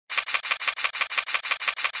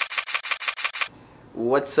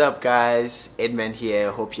What's up, guys? Edmund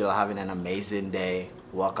here. Hope you're having an amazing day.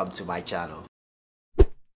 Welcome to my channel.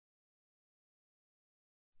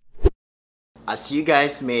 As you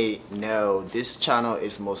guys may know, this channel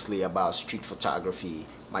is mostly about street photography.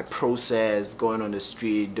 My process, going on the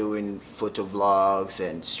street, doing photo vlogs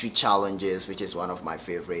and street challenges, which is one of my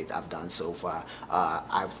favorite I've done so far.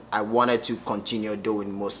 I wanted to continue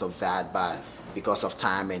doing most of that, but because of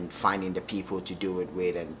time and finding the people to do it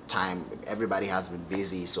with and time, everybody has been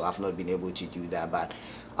busy, so I've not been able to do that. But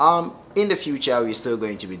in the future, we're still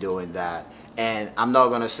going to be doing that. And I'm not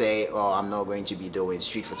gonna say, oh, I'm not going to be doing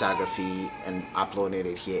street photography and uploading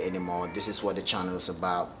it here anymore. This is what the channel is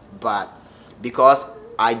about. But because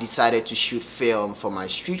I decided to shoot film for my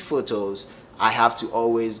street photos, I have to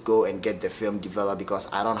always go and get the film developed because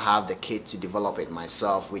I don't have the kit to develop it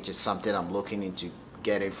myself, which is something I'm looking into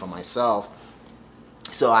getting for myself.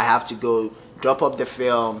 So I have to go drop up the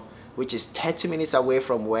film, which is 30 minutes away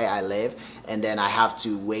from where I live, and then I have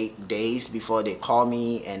to wait days before they call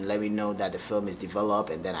me and let me know that the film is developed,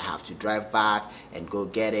 and then I have to drive back and go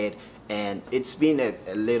get it. And it's been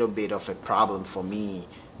a little bit of a problem for me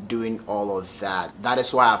doing all of that. That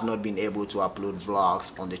is why I've not been able to upload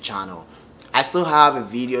vlogs on the channel. I still have a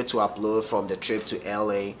video to upload from the trip to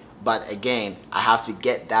LA, but again, I have to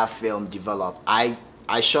get that film developed. I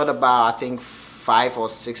shot about, I think, 5 or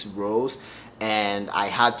 6 rows, and I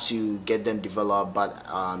had to get them developed, but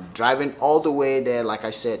driving all the way there, like I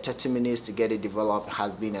said, 30 minutes to get it developed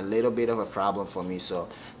has been a little bit of a problem for me. So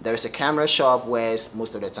there's a camera shop where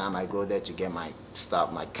most of the time I go there to get my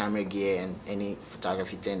stuff, my camera gear and any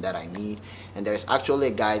photography thing that I need. And there's actually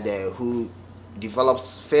a guy there who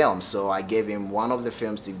develops films, so I gave him one of the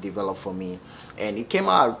films to develop for me, and it came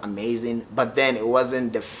out amazing. But then it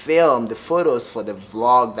wasn't the film, the photos for the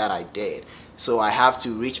vlog that I did. So I have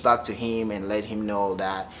to reach back to him and let him know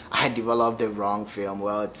that I developed the wrong film.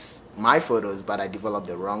 Well, it's my photos, but I developed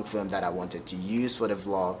the wrong film that I wanted to use for the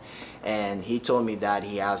vlog. And he told me that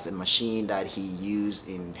he has a machine that he used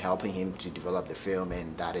in helping him to develop the film,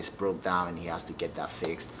 and that is broke down and he has to get that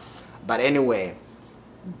fixed. But anyway,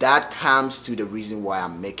 that comes to the reason why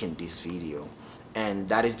I'm making this video. And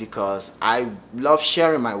that is because I love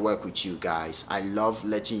sharing my work with you guys. I love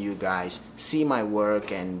letting you guys see my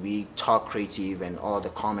work, and we talk creative and all the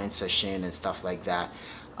comment section and stuff like that.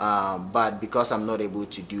 But because I'm not able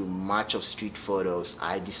to do much of street photos,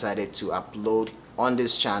 I decided to upload on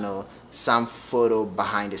this channel some photo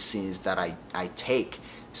behind the scenes that I take.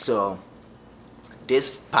 So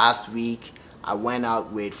this past week, I went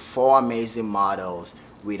out with 4 amazing models,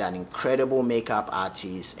 with an incredible makeup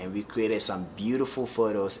artist, and we created some beautiful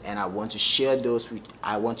photos, and I want to share those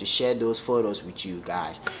photos with you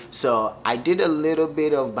guys. So I did a little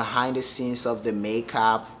bit of behind the scenes of the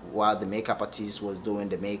makeup while the makeup artist was doing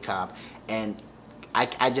the makeup, and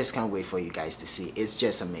I just can't wait for you guys to see. It's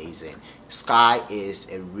just amazing. Sky is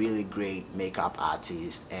a really great makeup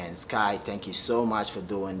artist, and Sky, thank you so much for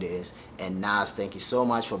doing this. And Nas, thank you so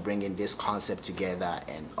much for bringing this concept together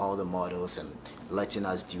and all the models and letting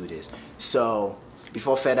us do this. So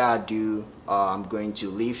before further ado, I'm going to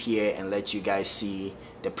leave here and let you guys see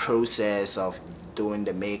the process of doing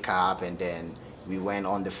the makeup, and then we went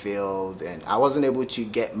on the field, and I wasn't able to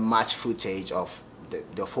get much footage of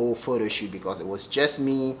the whole photo shoot because it was just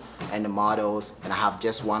me and the models, and I have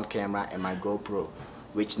just one camera and my GoPro,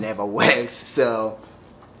 which never works. So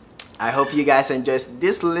I hope you guys enjoy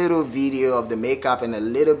this little video of the makeup and a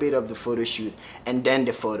little bit of the photo shoot, and then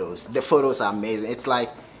the photos. The photos are amazing. It's like,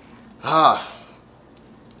 I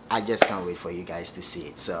just can't wait for you guys to see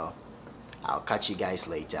it. So I'll catch you guys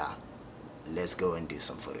later. Let's go and do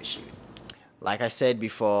some photo shoot. Like I said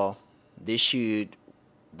before, this shoot,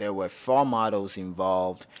 there were 4 models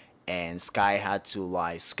involved, and Sky had to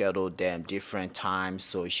like schedule them different times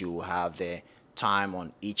so she will have the time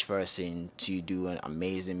on each person to do an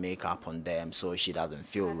amazing makeup on them so she doesn't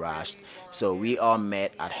feel rushed. So we all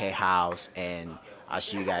met at her house, and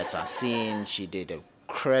as you guys are seeing, she did an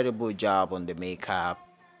incredible job on the makeup.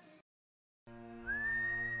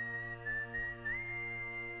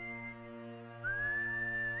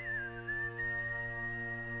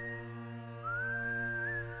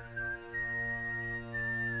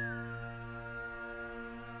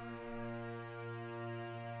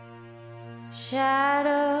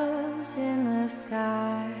 Shadows in the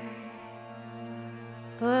sky,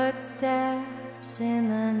 footsteps in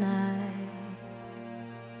the night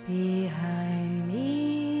behind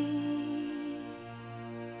me,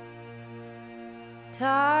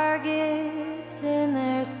 targets in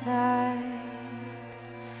their sight,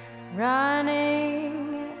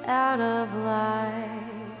 running out of light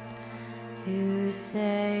to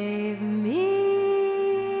save me.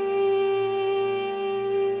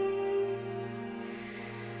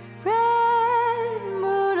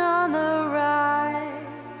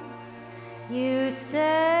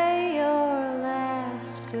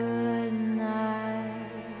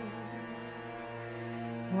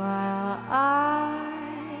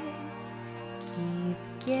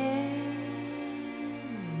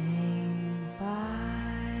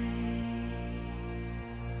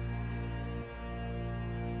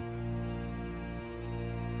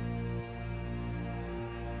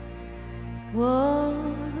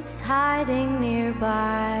 wolves hiding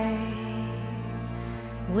nearby,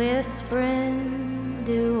 whispering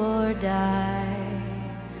do or die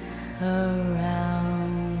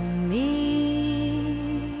around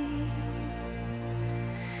me.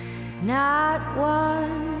 Not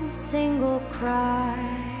one single cry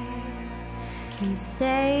can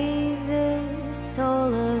save this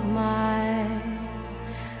soul of mine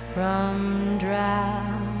from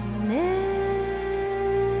drowning,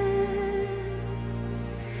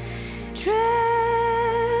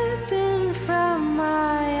 dripping from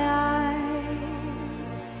my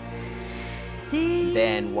eyes.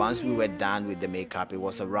 Then once we were done with the makeup, it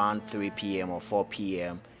was around 3 p.m. or 4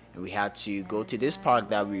 p.m. and we had to go to this park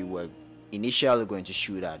that we were initially going to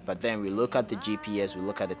shoot at, but then we look at the GPS, we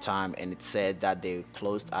look at the time, and it said that they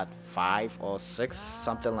closed at 5 or 6,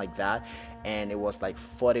 something like that, and it was like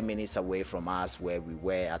 40 minutes away from us where we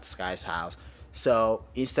were at Sky's house. So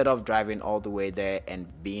instead of driving all the way there and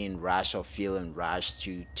being rushed or feeling rushed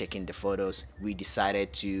to taking the photos, we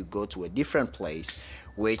decided to go to a different place,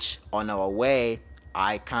 which on our way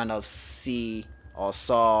I kind of saw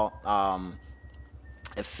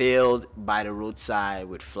a field by the roadside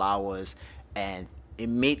with flowers, and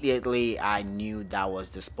immediately I knew that was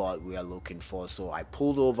the spot we are looking for. So I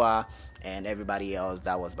pulled over, and everybody else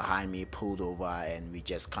that was behind me pulled over, and we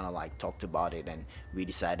just kind of like talked about it, and we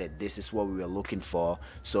decided this is what we were looking for.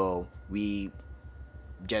 So we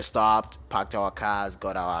just stopped, parked our cars,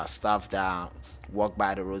 got our stuff down, walked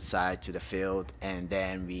by the roadside to the field, and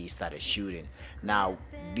then we started shooting. Now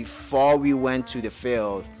before we went to the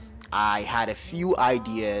field, I had a few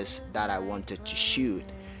ideas that I wanted to shoot,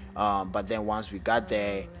 but then once we got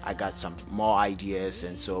there, I got some more ideas,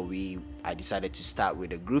 and so I decided to start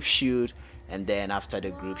with a group shoot, and then after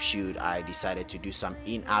the group shoot I decided to do some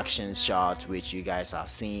in-action shots, which you guys have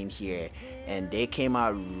seen here, and they came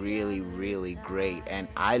out really great, and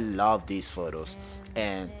I love these photos.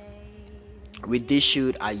 And with this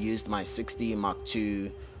shoot I used my 60 Mark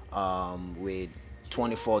II with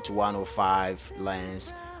 24-105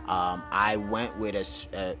 lens. I went with a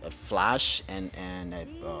flash and a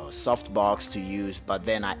softbox to use, but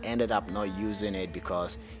then I ended up not using it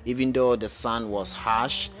because even though the sun was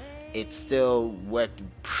harsh, it still worked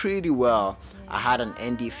pretty well. I had an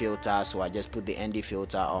ND filter, so I just put the ND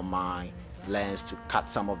filter on my lens to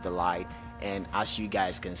cut some of the light, and as you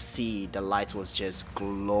guys can see, the light was just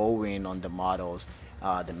glowing on the models.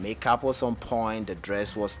 The makeup was on point, the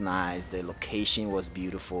dress was nice, the location was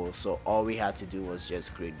beautiful, so all we had to do was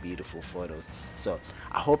just create beautiful photos. So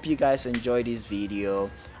I hope you guys enjoyed this video.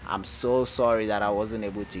 I'm so sorry that I wasn't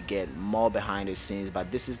able to get more behind the scenes,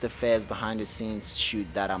 but this is the first behind the scenes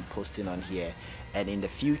shoot that I'm posting on here, and in the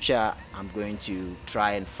future I'm going to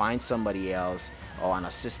try and find somebody else or an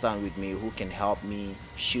assistant with me who can help me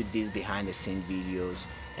shoot these behind the scenes videos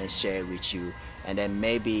and share it with you. And then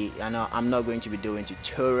maybe, I know I'm not going to be doing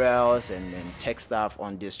tutorials and tech stuff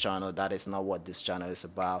on this channel. That is not what this channel is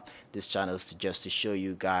about. This channel is just to show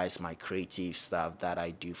you guys my creative stuff that I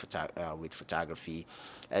do with photography.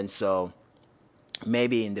 And so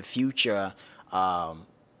maybe in the future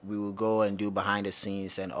we will go and do behind the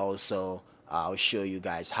scenes, and also I'll show you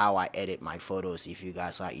guys how I edit my photos if you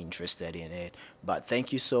guys are interested in it. But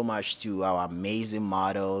thank you so much to our amazing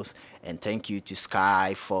models, and thank you to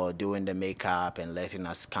Sky for doing the makeup and letting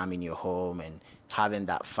us come in your home and having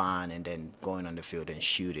that fun and then going on the field and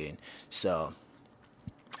shooting. So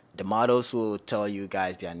the models will tell you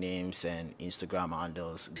guys their names and Instagram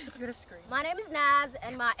handles. My name is Naz,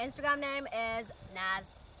 and my Instagram name is Naz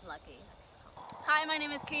Lucky. Hi, my name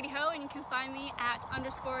is Katie Ho, and you can find me at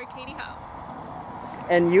 _Katie Ho.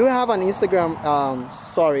 And you have an Instagram,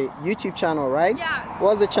 YouTube channel, right? Yes.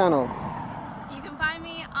 What's the channel? You can find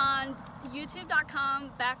me on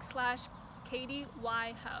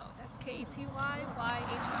youtube.com/KatyYho. That's KatyYYHO.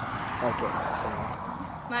 Okay.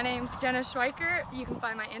 My name's Jenna Schweiker. You can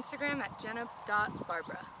find my Instagram at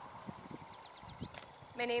jenna.barbara.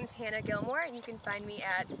 My name's Hannah Gilmore, and you can find me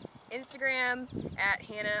at Instagram at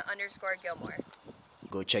Hannah_Gilmore.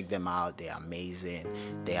 Go check them out, they're amazing.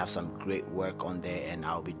 They have some great work on there, and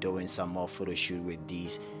I'll be doing some more photo shoot with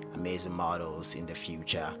these amazing models in the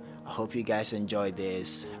future. I hope you guys enjoyed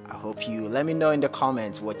this. I hope you let me know in the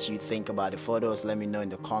comments what you think about the photos. Let me know in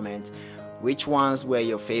the comments which ones were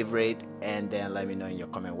your favorite, and then let me know in your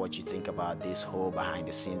comment what you think about this whole behind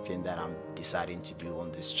the scene thing that I'm deciding to do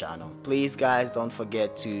on this channel. Please guys, don't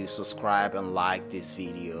forget to subscribe and like this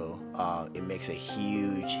video. It makes a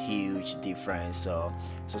huge difference. So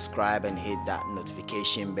subscribe and hit that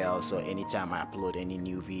notification bell, so anytime I upload any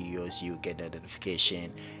new videos you get a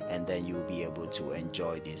notification, and then you'll be able to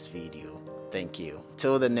enjoy this video. Thank you.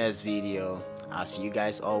 Till the next video, as you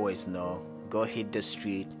guys always know, go hit the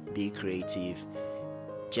street, be creative,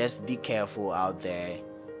 just be careful out there,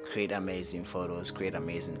 create amazing photos, create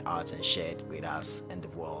amazing art, and share it with us and the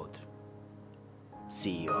world.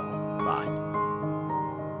 See you all. Bye.